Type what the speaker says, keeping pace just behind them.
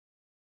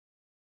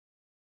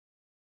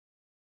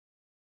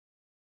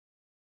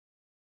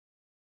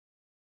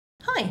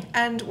Hi,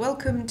 and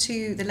welcome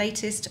to the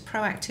latest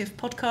Proactive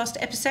podcast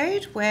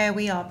episode where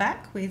we are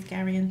back with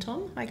Gary and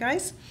Tom. Hi,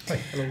 guys. Hi,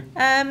 hello.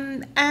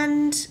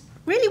 And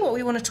really what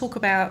we want to talk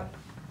about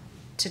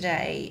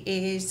today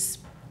is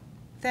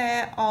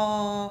there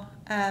are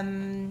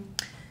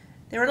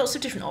lots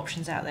of different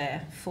options out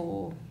there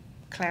for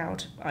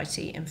cloud IT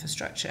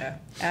infrastructure.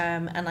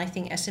 And I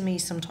think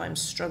SMEs sometimes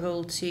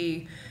struggle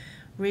to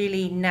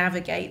really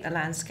navigate the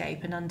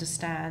landscape and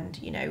understand,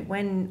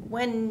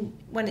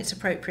 when it's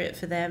appropriate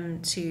for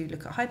them to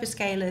look at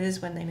hyperscalers,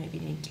 when they maybe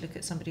need to look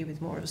at somebody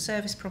with more of a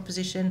service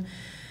proposition.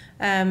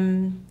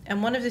 And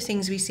one of the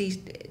things we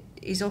see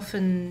is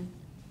often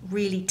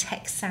really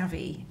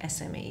tech-savvy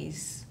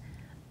SMEs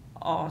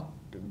are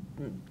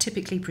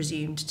typically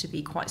presumed to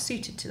be quite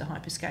suited to the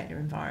hyperscaler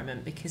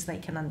environment because they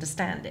can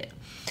understand it.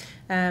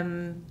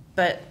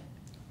 But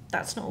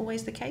that's not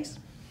always the case.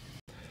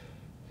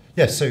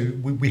 Yeah, so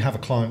we have a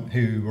client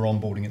who we're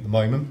onboarding at the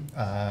moment,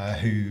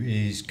 who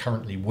is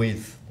currently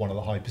with one of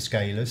the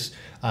hyperscalers.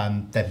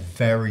 They're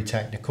very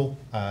technical.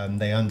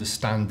 They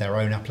understand their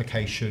own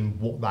application,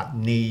 what that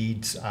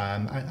needs,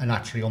 and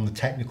actually on the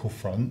technical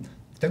front,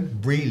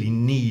 don't really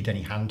need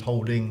any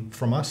hand-holding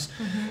from us.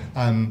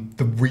 Mm-hmm.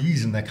 The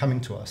reason they're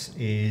coming to us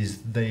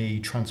is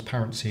the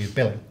transparency of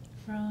billing.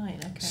 Right,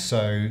 okay.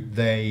 So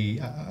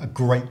a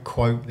great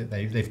quote that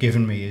they've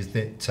given me is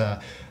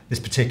that this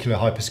particular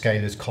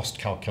hyperscaler's cost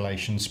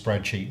calculation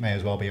spreadsheet may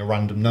as well be a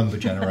random number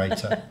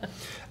generator,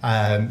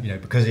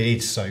 because it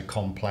is so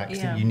complex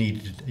that you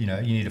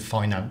need a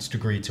finance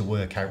degree to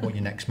work out what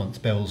your next month's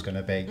bill is going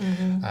to be.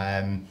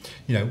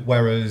 Mm-hmm.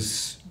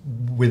 Whereas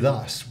with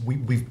us,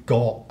 we've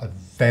got a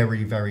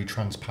very, very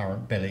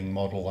transparent billing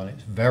model, and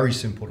it's very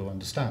simple to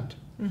understand.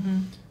 Mm-hmm.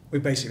 We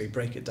basically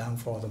break it down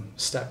for them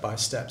step by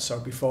step. So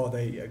before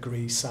they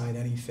agree, sign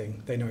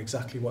anything, they know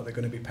exactly what they're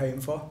going to be paying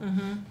for.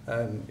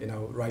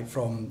 Mm-hmm. Right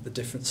from the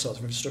different sorts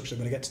of infrastructure,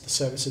 they're going to get to the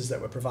services that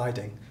we're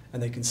providing,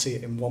 and they can see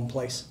it in one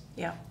place.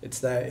 Yeah. It's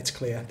there, it's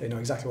clear, they know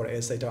exactly what it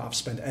is. They don't have to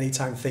spend any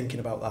time thinking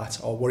about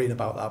that or worrying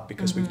about that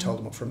because we've told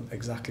them up front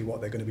exactly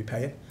what they're going to be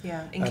paying.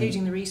 Yeah,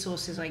 including the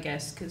resources, I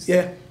guess, because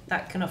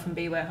that can often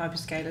be where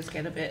hyperscalers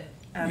get a bit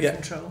out of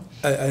control.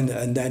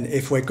 And then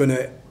if we're going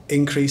to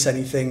increase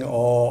anything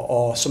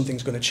or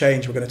something's going to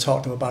change, we're going to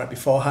talk to them about it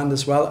beforehand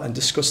as well and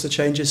discuss the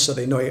changes so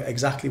they know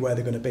exactly where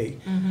they're going to be.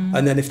 Mm-hmm.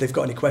 And then if they've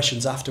got any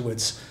questions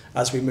afterwards,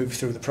 as we move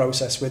through the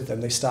process with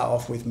them, they start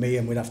off with me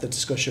and we'd have the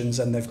discussions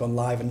and they've gone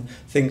live and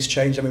things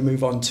change, and we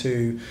move on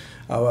to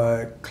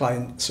our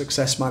client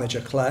success manager,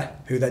 Claire,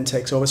 who then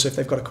takes over. So if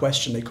they've got a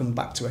question, they come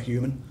back to a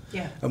human.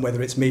 Yeah. And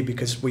whether it's me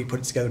because we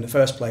put it together in the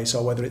first place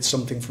or whether it's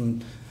something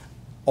from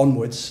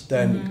onwards,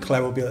 then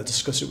Claire will be able to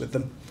discuss it with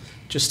them,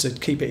 just to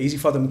keep it easy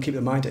for them and keep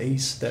their mind at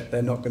ease that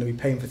they're not going to be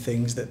paying for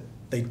things that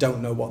they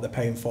don't know what they're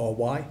paying for or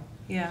why.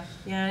 Yeah,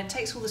 it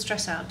takes all the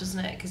stress out,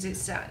 doesn't it? Because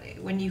it's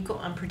when you've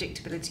got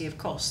unpredictability of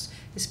costs,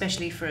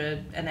 especially for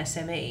an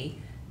SME,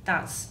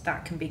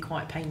 that can be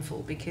quite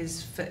painful,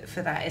 because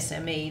for that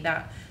SME,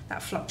 that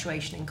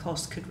fluctuation in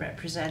cost could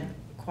represent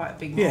quite a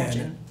big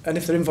margin. And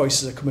if their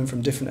invoices are coming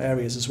from different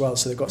areas as well,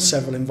 so they've got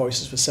several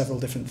invoices for several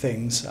different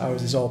things,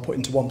 ours is all put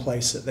into one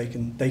place that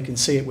they can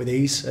see it with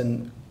ease.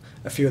 And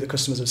a few of the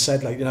customers have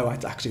said,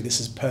 actually this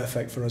is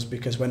perfect for us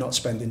because we're not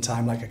spending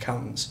time like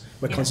accountants.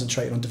 We're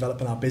concentrating on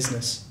developing our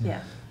business.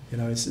 Yeah.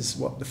 This is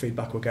what the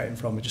feedback we're getting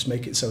from. We just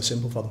make it so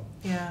simple for them.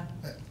 Yeah.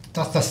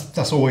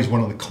 That's always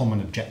one of the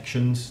common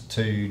objections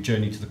to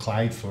journey to the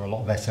cloud for a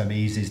lot of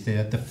SMEs, is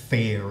the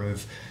fear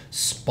of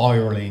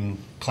spiraling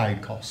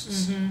cloud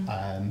costs.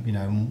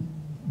 Mm-hmm.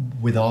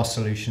 With our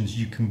solutions,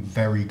 you can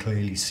very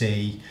clearly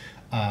see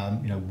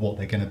what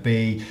they're going to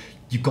be.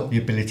 You've got the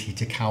ability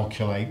to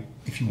calculate,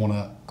 if you want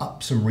to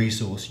up some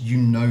resource, the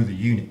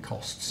unit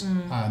costs.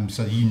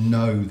 So you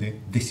know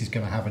that this is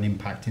going to have an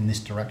impact in this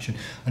direction.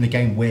 And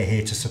again, we're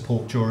here to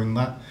support during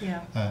that.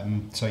 Yeah.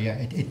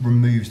 It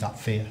removes that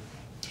fear.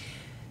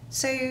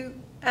 So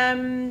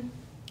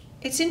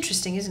it's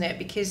interesting, isn't it?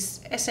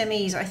 Because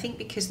SMEs, I think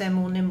because they're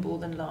more nimble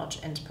than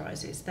large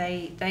enterprises,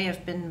 they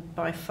have been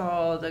by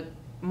far the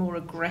more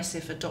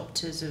aggressive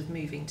adopters of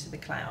moving to the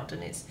cloud,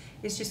 and it's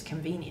just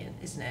convenient,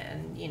 isn't it?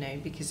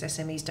 And because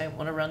SMEs don't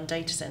want to run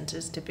data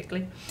centers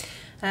typically,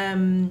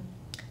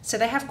 so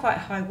they have quite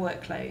high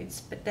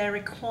workloads, but their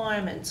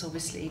requirements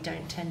obviously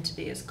don't tend to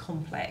be as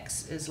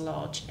complex as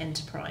large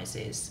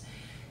enterprises.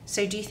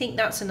 So do you think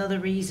that's another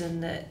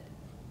reason that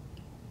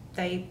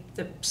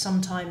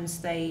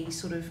sometimes they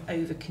sort of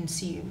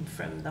overconsume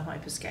from the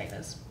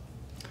hyperscalers?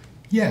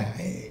 Yeah,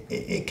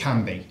 it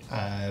can be.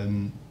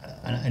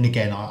 And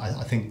again,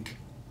 I think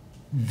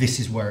this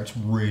is where it's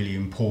really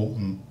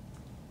important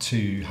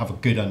to have a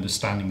good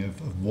understanding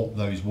of what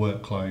those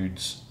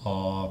workloads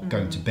are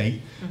going to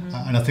be. Mm-hmm.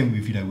 And I think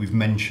we've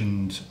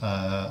mentioned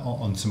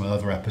on some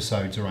other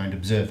episodes around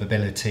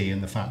observability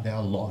and the fact that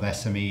a lot of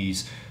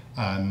SMEs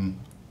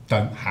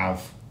don't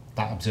have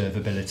that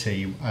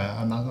observability,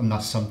 and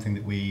that's something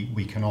that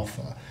we can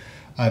offer.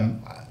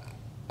 And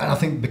I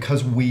think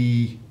because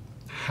we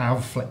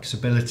have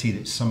flexibility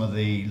that some of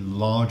the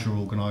larger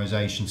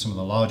organisations, some of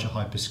the larger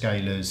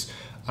hyperscalers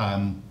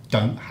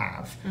don't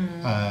have.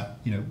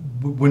 You know,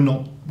 we're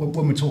not,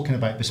 when we're talking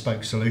about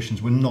bespoke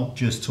solutions, we're not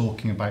just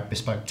talking about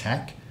bespoke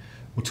tech.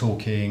 We're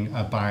talking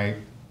about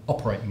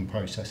operating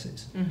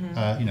processes.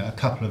 You know, a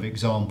couple of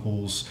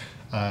examples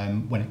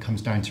when it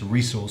comes down to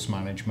resource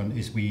management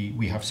is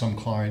we have some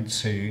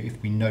clients who,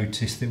 if we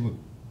notice that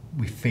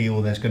we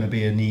feel there's going to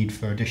be a need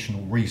for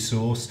additional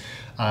resource,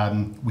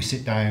 we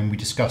sit down, we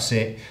discuss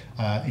it.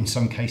 In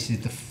some cases,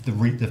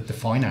 the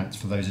finance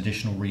for those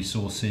additional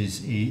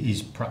resources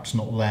is perhaps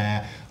not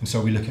there, and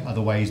so we look at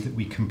other ways that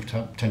we can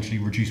potentially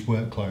reduce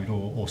workload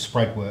or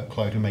spread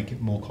workload and make it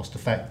more cost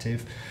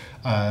effective.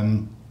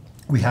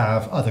 We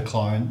have other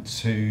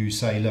clients who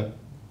say, look,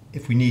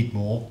 if we need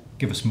more,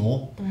 give us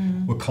more.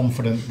 We're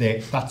confident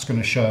that that's going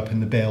to show up in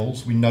the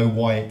bills. We know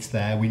why it's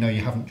there. We know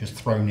you haven't just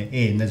thrown it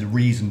in. There's a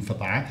reason for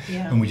that.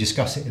 And we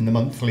discuss it in the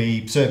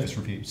monthly service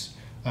reviews.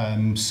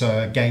 So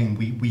again,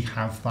 we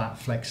have that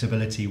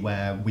flexibility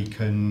where we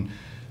can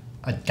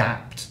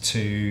adapt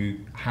to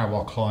how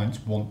our clients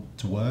want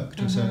to work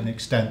to a certain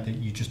extent that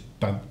you just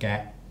don't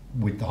get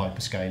with the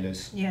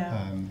hyperscalers.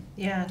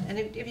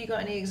 And have you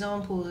got any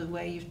examples of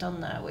where you've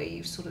done that, where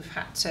you've sort of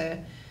had to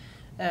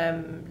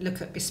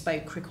look at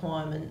bespoke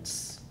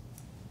requirements?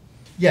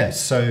 Yes,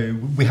 so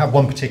we have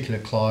one particular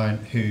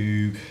client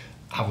who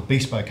have a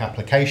bespoke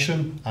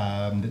application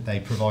that they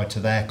provide to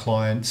their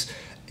clients.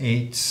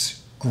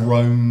 It's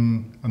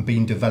grown and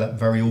been developed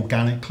very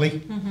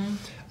organically.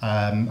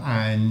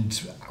 And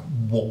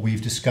what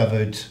we've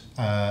discovered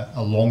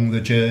along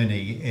the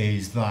journey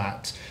is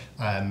that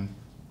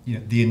you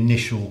know, the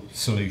initial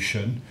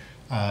solution,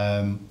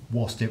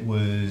 whilst it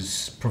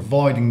was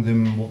providing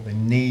them what they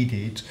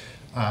needed,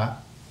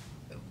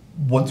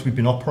 once we've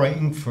been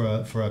operating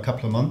for a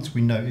couple of months,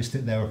 we noticed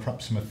that there were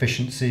perhaps some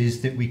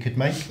efficiencies that we could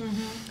make.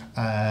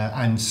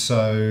 And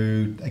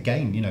so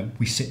again, you know,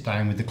 we sit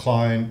down with the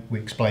client, we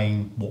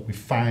explain what we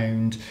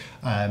found.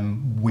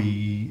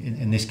 We,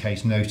 in this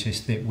case,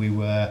 noticed that we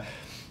were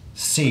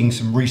seeing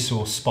some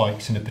resource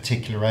spikes in a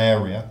particular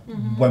area.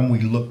 When we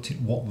looked at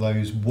what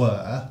those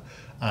were,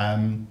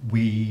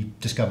 we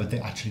discovered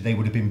that actually they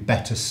would have been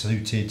better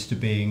suited to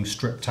being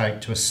stripped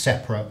out to a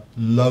separate,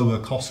 lower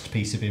cost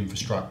piece of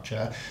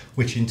infrastructure,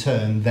 which in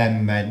turn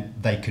then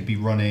meant they could be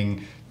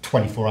running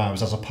 24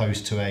 hours as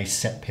opposed to a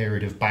set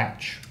period of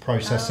batch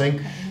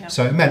processing.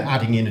 So it meant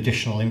adding in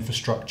additional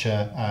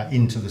infrastructure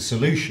into the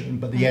solution,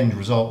 but the end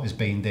result has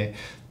been that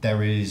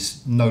there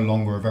is no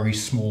longer a very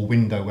small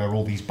window where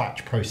all these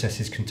batch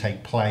processes can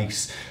take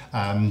place,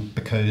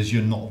 because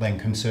you're not then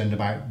concerned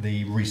about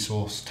the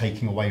resource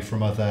taking away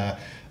from other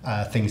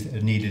things that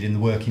are needed in the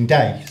working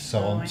day, so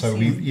on. So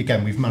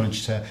we've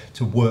managed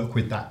to work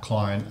with that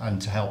client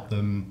and to help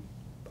them,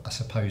 I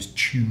suppose,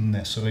 tune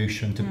their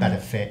solution to better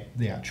fit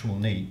the actual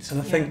needs.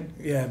 And I think,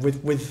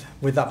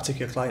 with that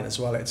particular client as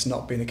well, it's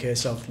not been a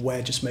case of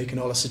we're just making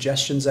all the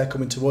suggestions. They're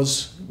coming to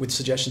us with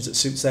suggestions that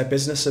suits their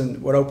business,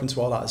 and we're open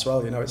to all that as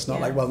well. You know, it's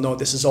not like, well, no,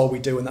 this is all we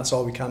do and that's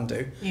all we can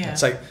do.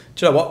 It's like,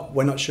 do you know what?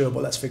 We're not sure,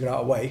 but let's figure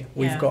out a way.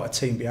 We've got a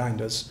team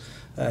behind us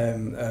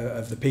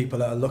of the people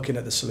that are looking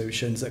at the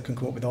solutions that can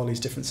come up with all these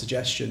different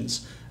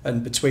suggestions,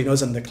 and between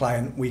us and the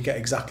client we get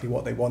exactly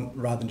what they want,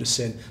 rather than just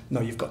saying, no,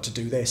 you've got to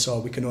do this,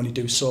 or we can only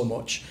do so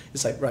much.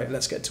 It's like, right,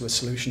 let's get to a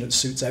solution that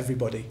suits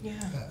everybody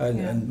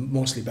and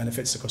mostly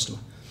benefits the customer.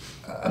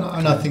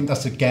 And I think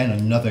that's again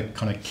another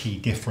kind of key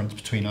difference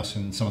between us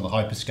and some of the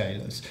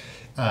hyperscalers,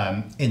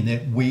 in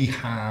that we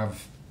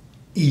have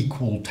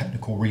equal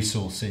technical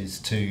resources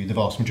to the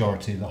vast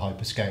majority of the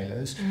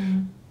hyperscalers,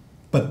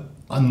 but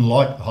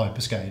unlike the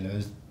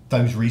hyperscalers,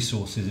 those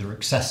resources are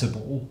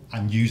accessible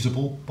and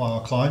usable by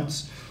our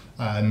clients.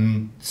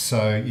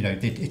 So, you know,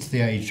 it's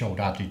the age-old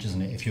adage,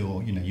 isn't it? If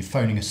you're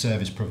phoning a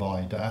service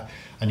provider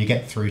and you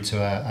get through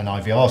to an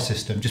IVR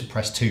system, just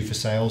press 2 for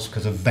sales,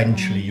 because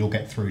eventually you'll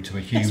get through to a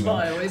human. That's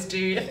what I always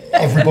do.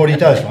 Everybody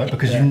does, right?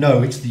 Because you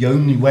know it's the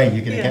only way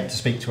you're going to get to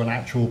speak to an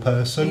actual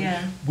person.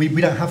 We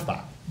don't have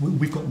that.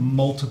 We've got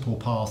multiple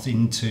paths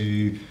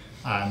into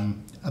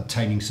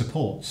obtaining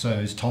support. So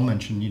as Tom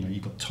mentioned, you know,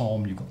 you've got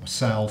Tom, you've got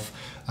myself,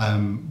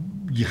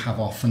 you have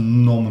our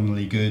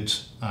phenomenally good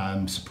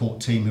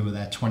support team who are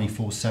there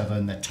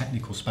 24/7. They're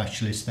technical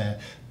specialists.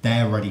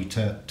 They're ready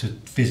to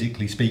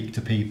physically speak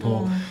to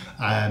people.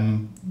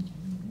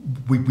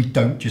 We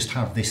don't just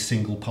have this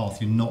single path.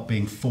 You're not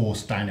being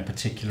forced down a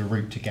particular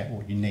route to get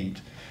what you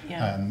need.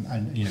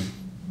 And you know,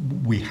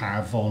 we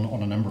have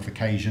on a number of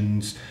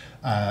occasions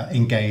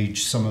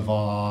engaged some of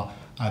our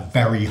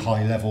very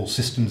high level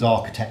systems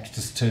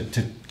architects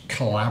to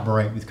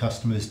collaborate with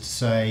customers to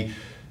say,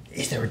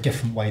 is there a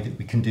different way that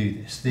we can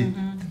do this?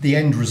 The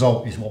end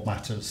result is what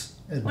matters.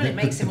 Well, it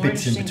makes it more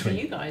interesting for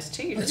you guys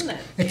too, doesn't it?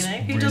 It's you know,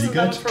 who really doesn't good.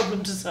 love a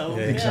problem to solve?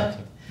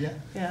 Exactly.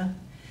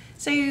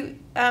 So,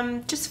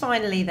 just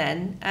finally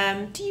then,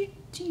 do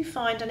you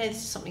find, I know this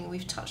is something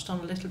we've touched on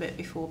a little bit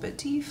before, but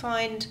do you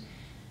find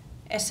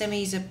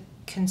SMEs are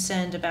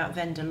concerned about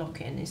vendor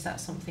lock-in? Is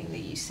that something that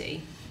you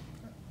see?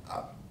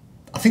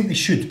 I think they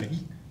should be.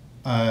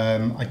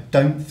 I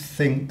don't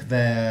think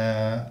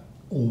they're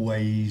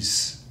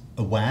always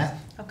aware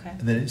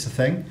that it's a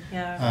thing.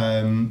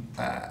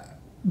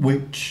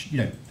 Which, you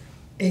know,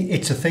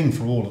 it's a thing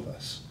for all of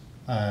us.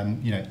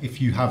 You know,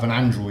 if you have an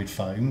Android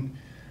phone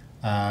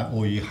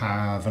or you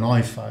have an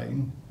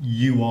iPhone,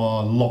 you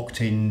are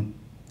locked in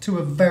to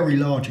a very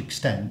large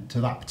extent to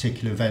that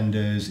particular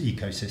vendor's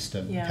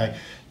ecosystem. Okay,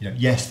 you know,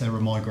 yes, there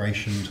are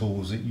migration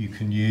tools that you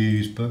can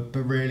use, but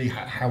really,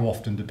 how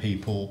often do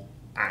people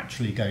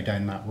actually go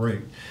down that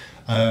route?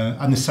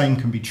 And the same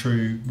can be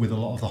true with a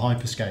lot of the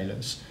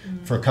hyperscalers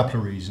for a couple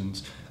of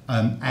reasons.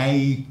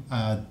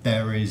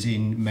 There is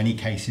in many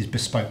cases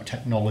bespoke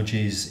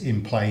technologies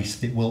in place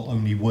that will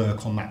only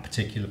work on that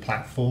particular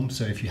platform.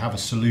 So if you have a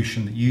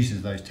solution that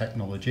uses those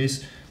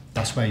technologies,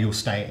 that's where you're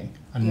staying,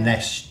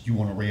 unless you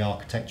want to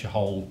re-architect your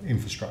whole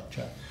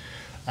infrastructure.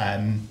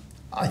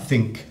 I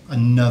think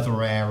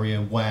another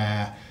area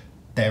where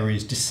there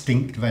is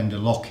distinct vendor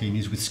lock-in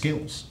is with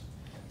skills.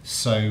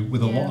 So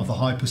with a lot of the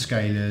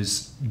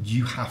hyperscalers,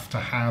 you have to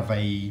have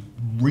a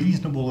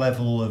reasonable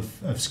level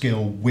of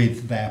skill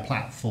with their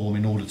platform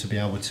in order to be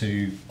able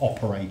to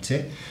operate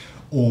it.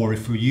 Or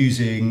if we're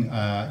using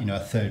you know, a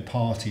third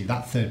party,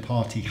 that third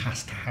party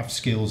has to have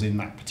skills in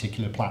that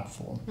particular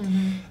platform.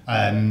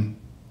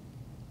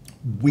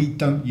 We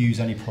don't use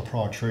any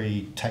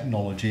proprietary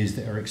technologies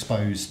that are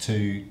exposed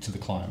to the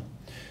client.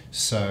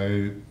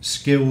 So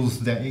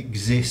skills that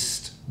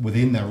exist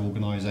within their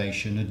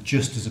organisation are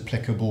just as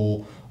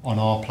applicable on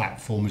our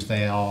platform as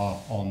they are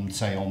on,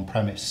 say,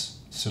 on-premise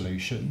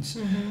solutions.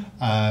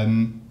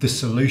 The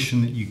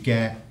solution that you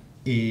get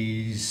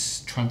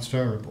is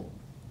transferable.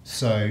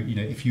 So, you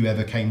know, if you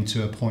ever came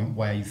to a point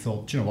where you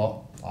thought, do you know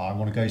what, I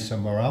want to go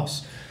somewhere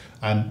else,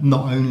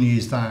 not only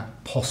is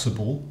that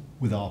possible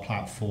with our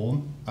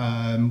platform,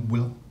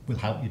 we'll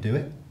help you do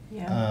it.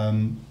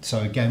 So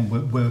again,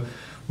 we're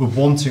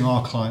wanting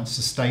our clients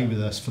to stay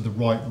with us for the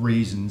right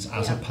reasons,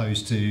 as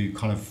opposed to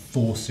kind of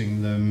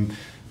forcing them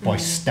by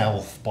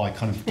stealth, by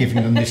kind of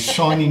giving them this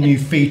shiny new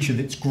feature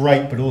that's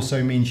great, but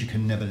also means you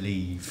can never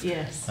leave.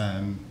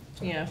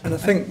 And I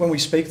think when we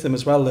speak to them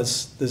as well,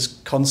 there's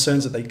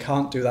concerns that they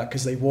can't do that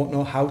because they won't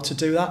know how to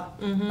do that,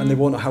 and they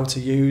won't know how to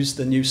use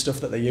the new stuff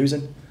that they're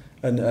using.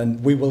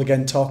 And we will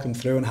again talk them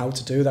through on how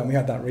to do that. And we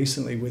had that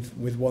recently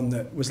with one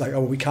that was like, oh,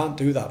 we can't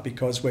do that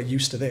because we're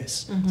used to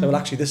this. So, well,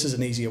 actually, this is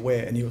an easier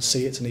way, and you'll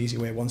see it's an easier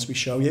way once we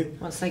show you.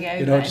 Once they go,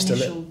 you know, that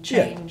initial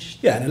change.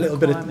 And a little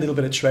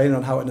bit of training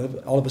on how it, and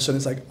all of a sudden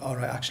it's like, all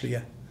right, actually,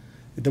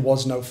 there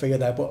was no fear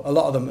there. But a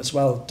lot of them as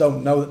well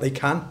don't know that they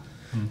can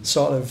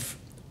sort of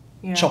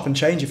chop and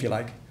change, if you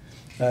like,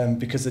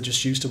 because they're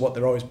just used to what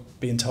they're always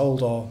being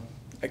told or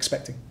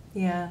expecting.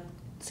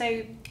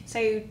 So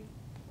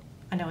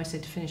I know I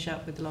said to finish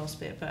up with the last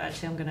bit, but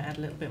actually I'm going to add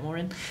a little bit more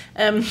in.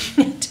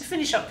 To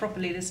finish up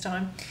properly this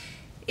time,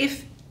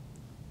 if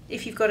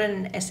you've got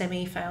an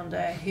SME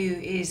founder who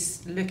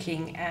is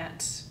looking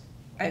at,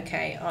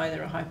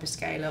 either a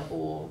hyperscaler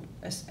or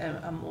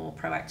a more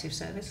proactive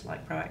service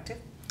like ProActive,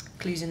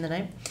 clues in the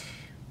name,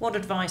 what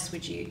advice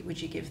would you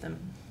give them?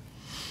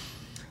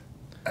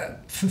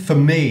 For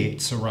me,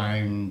 it's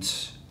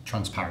around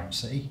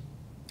transparency.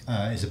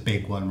 Is a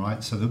big one,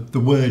 right? So the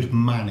word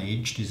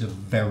managed is a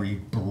very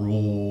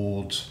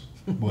broad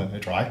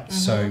word, right?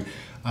 So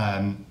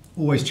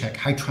always check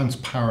how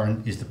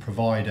transparent is the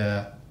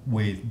provider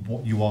with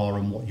what you are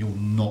and what you're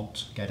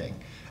not getting.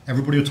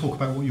 Everybody will talk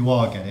about what you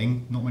are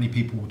getting, not many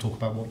people will talk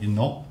about what you're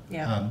not.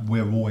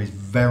 We're always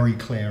very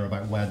clear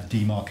about where the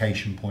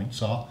demarcation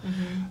points are.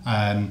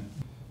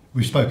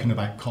 We've spoken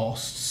about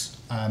costs.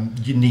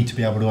 You need to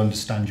be able to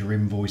understand your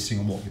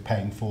invoicing and what you're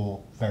paying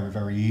for very,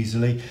 very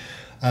easily.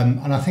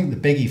 And I think the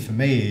biggie for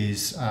me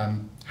is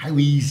how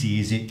easy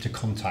is it to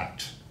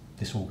contact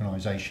this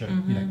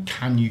organisation? You know,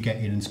 can you get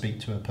in and speak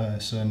to a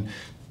person?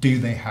 Do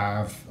they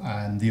have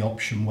the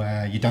option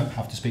where you don't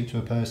have to speak to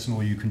a person,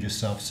 or you can just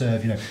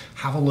self-serve? You know,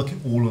 have a look at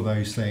all of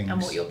those things.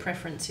 And what your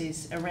preference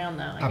is around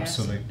that, I guess.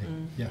 Absolutely,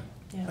 yeah.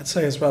 I'd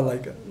say as well,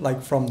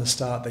 like from the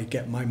start, they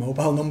get my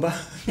mobile number,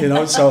 you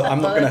know, so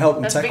I'm not going to help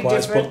them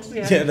tech-wise, but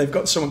they've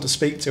got someone to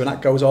speak to, and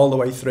that goes all the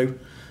way through.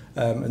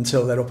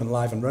 Until they're up and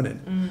live and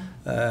running.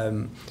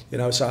 You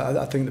know, so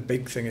I think the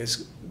big thing is,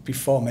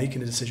 before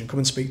making a decision, come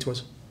and speak to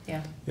us.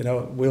 You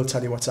know, we'll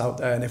tell you what's out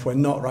there, and if we're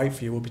not right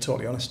for you, we'll be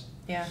totally honest.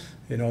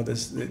 You know,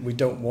 we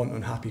don't want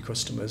unhappy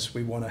customers.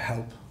 We want to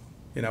help,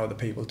 you know, the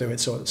people do it.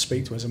 So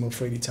speak to us, and we'll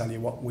freely tell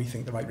you what we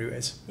think the right route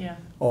is.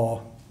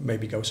 Or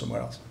maybe go somewhere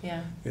else.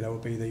 You know,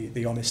 would be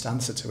the honest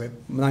answer to it.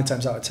 9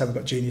 times out of 10, we've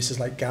got geniuses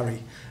like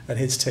Gary and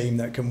his team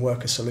that can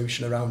work a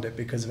solution around it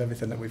because of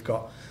everything that we've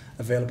got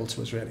available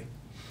to us, really.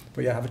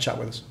 But have a chat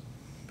with us.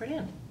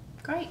 Brilliant.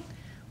 Great.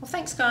 Well,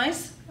 thanks,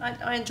 guys.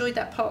 I enjoyed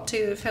that part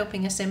 2 of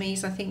helping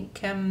SMEs. I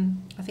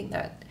think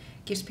that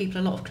gives people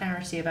a lot of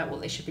clarity about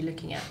what they should be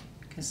looking at,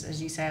 because,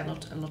 as you say, a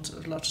lot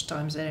of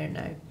times they don't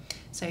know.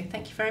 So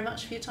thank you very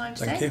much for your time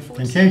today. Thank you. Look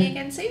forward to seeing you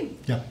again soon.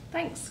 Yeah.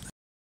 Thanks.